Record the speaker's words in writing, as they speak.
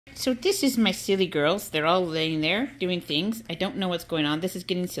So this is my silly girls. They're all laying there doing things. I don't know what's going on. This is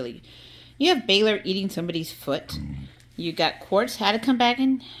getting silly. You have Baylor eating somebody's foot. You got Quartz had to come back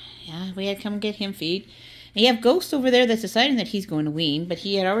and we had to come get him feed. And you have Ghost over there that's deciding that he's going to wean, but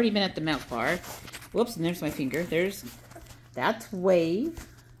he had already been at the milk bar. Whoops, and there's my finger. That's Wave.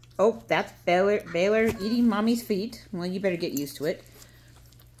 Oh, that's Baylor eating mommy's feet. Well, you better get used to it.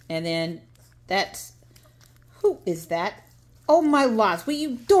 And then who is that? Oh my laws, will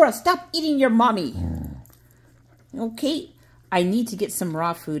you, Dora, stop eating your mommy. Okay, I need to get some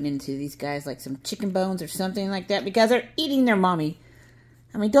raw food into these guys, like some chicken bones or something like that, because they're eating their mommy.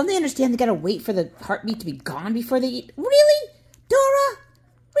 I mean, don't they understand they gotta wait for the heartbeat to be gone before they eat? Really? Dora?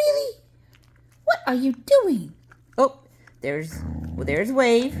 Really? What are you doing? Oh, there's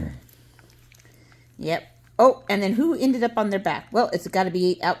Wave. Yep. Oh, and then who ended up on their back? Well, it's got to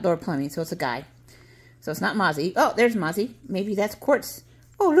be outdoor plumbing, so it's a guy. So it's not Mozzie. Oh, there's Mozzie. Maybe that's Quartz.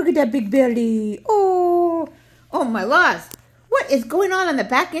 Oh, look at that big belly. Oh, oh my laws. What is going on the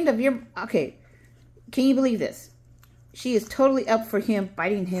back end of your... Okay, can you believe this? She is totally up for him,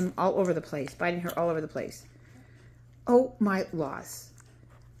 biting him all over the place. Biting her all over the place. Oh my laws.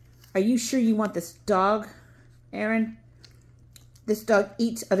 Are you sure you want this dog, Aaron? This dog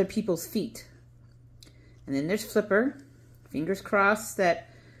eats other people's feet. And then there's Flipper. Fingers crossed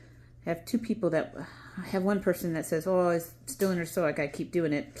that I have two people that... I have one person that says, oh, it's still in her soul. I gotta keep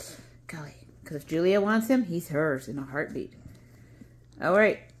doing it. Golly. Because if Julia wants him, he's hers in a heartbeat. All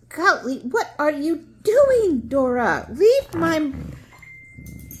right. Golly, what are you doing, Dora? Leave my...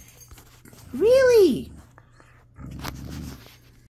 Really?